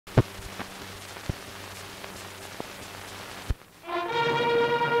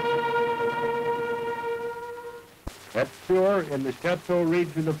At Tours, in the Chateau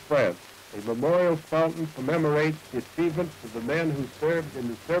region of France, a memorial fountain commemorates the achievements of the men who served in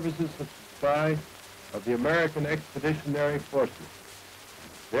the services of supply of the American Expeditionary Forces.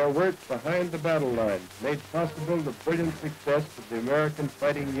 Their work behind the battle lines made possible the brilliant success of the American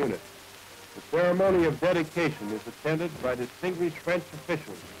fighting unit. The ceremony of dedication is attended by distinguished French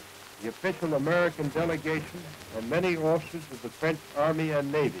officials, the official American delegation, and many officers of the French Army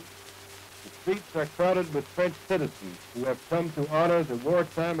and Navy. The streets are crowded with French citizens who have come to honor the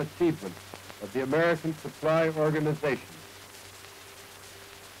wartime achievements of the American Supply Organization.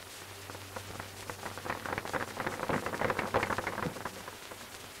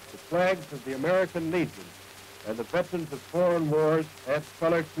 The flags of the American Legion and the veterans of foreign wars add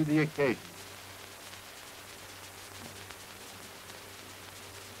color to the occasion.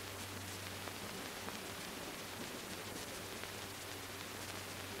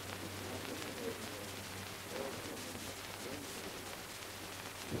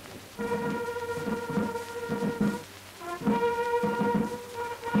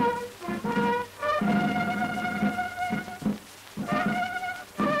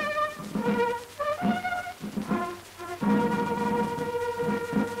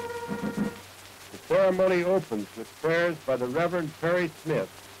 The ceremony opens with prayers by the Reverend Perry Smith,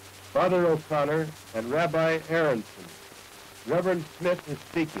 Father O'Connor, and Rabbi Aronson. Reverend Smith is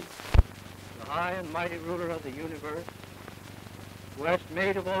speaking. The high and mighty ruler of the universe, who hast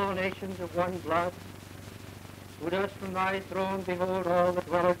made of all nations of one blood, who dost from thy throne behold all the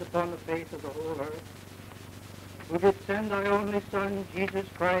dwellers upon the face of the whole earth, who didst send thy only Son, Jesus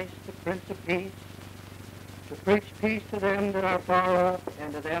Christ, the Prince of Peace, to preach peace to them that are far off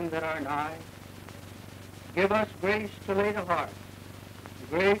and to them that are nigh. Give us grace to lay to heart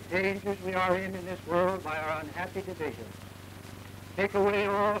the great dangers we are in this world by our unhappy divisions. Take away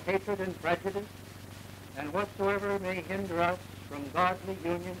all hatred and prejudice, and whatsoever may hinder us from godly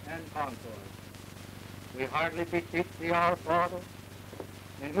union and concord. We heartily beseech thee, our Father,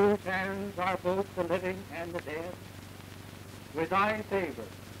 in whose hands are both the living and the dead, with thy favor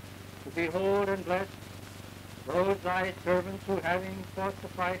to behold and bless those thy servants who, having fought the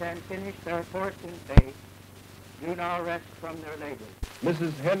fight and finished their course in faith, do now rest from their labors.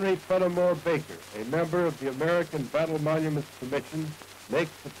 Mrs. Henry Fenimore Baker, a member of the American Battle Monuments Commission,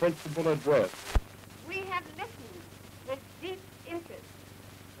 makes the principal address. We have listened with deep interest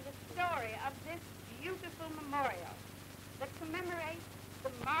to the story of this beautiful memorial that commemorates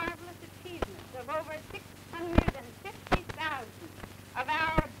the marvelous achievements of over 650,000 of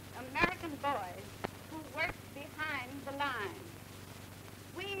our American boys who worked behind the lines.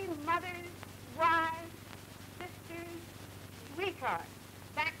 We mothers, wives, sisters, sweethearts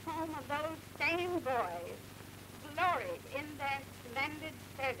back home of those same boys gloried in their splendid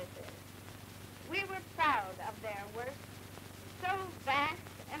services. We were proud of their work, so vast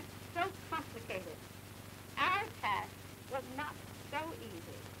and so complicated. Our task was not so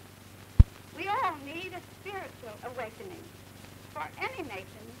easy. We all need a spiritual awakening, for any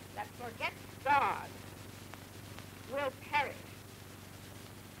nation that forgets God will perish.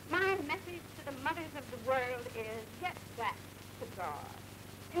 My message to the mothers of the world is, get back to God.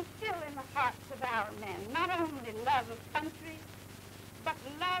 Instill in the hearts of our men not only love of country, but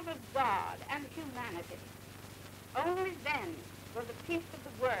love of God and humanity. Only then will the peace of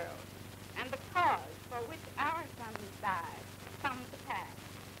the world and the cause for which our sons died come to pass.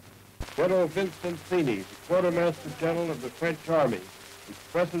 General Vincentini, the Quartermaster General of the French Army,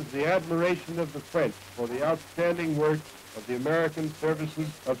 expresses the admiration of the French for the outstanding work of the American Services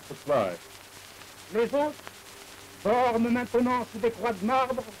of Supply. Les autres forment maintenant sous des croix de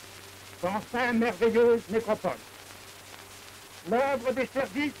marbre 105 merveilleuses nécropoles. L'œuvre des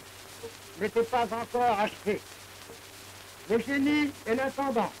services n'était pas encore achevée. Le génie et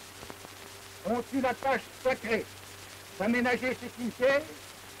l'intendant ont eu la tâche sacrée d'aménager ces cimetières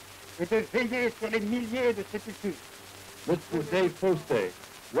et de veiller sur les milliers de sépultures. Mr. Desfossés,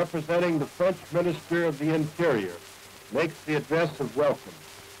 representing the French Minister of the Interior, makes the address of welcome.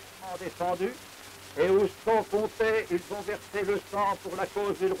 Descendus, et où sans compter, ils ont versé le sang pour la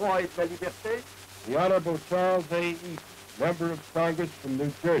cause du droit et de la liberté. The Honorable Charles A. Eaton, member of Congress from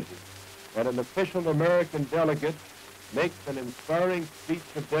New Jersey, and an official American delegate, makes an inspiring speech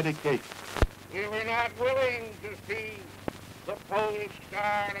of dedication. We were not willing to see the pole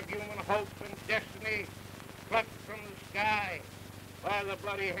star of human hope and destiny plucked from the sky by the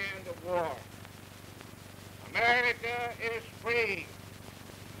bloody hand of war. America is free.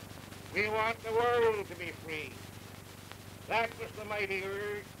 We want the world to be free. That was the mighty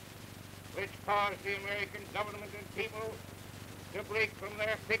urge which caused the American government and people to break from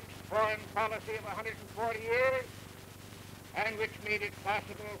their fixed foreign policy of 140 years and which made it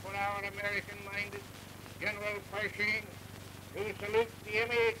possible for our American-minded General Pershing to salute the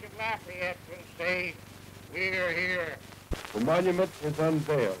image of Lafayette and say, "We're here." The monument is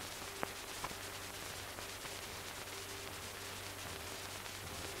unveiled.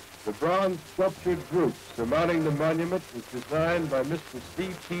 The bronze sculptured group surmounting the monument was designed by Mr.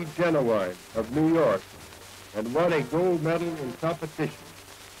 C.T. Genowine of New York and won a gold medal in competition.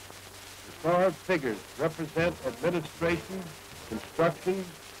 The carved figures represent administration, construction,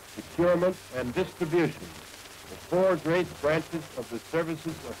 procurement, and distribution, the four great branches of the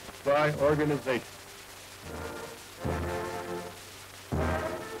services of supply organization.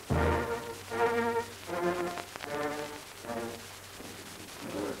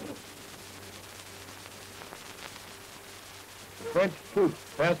 The French troops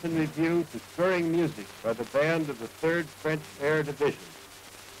pass in review to stirring music by the band of the 3rd French Air Division.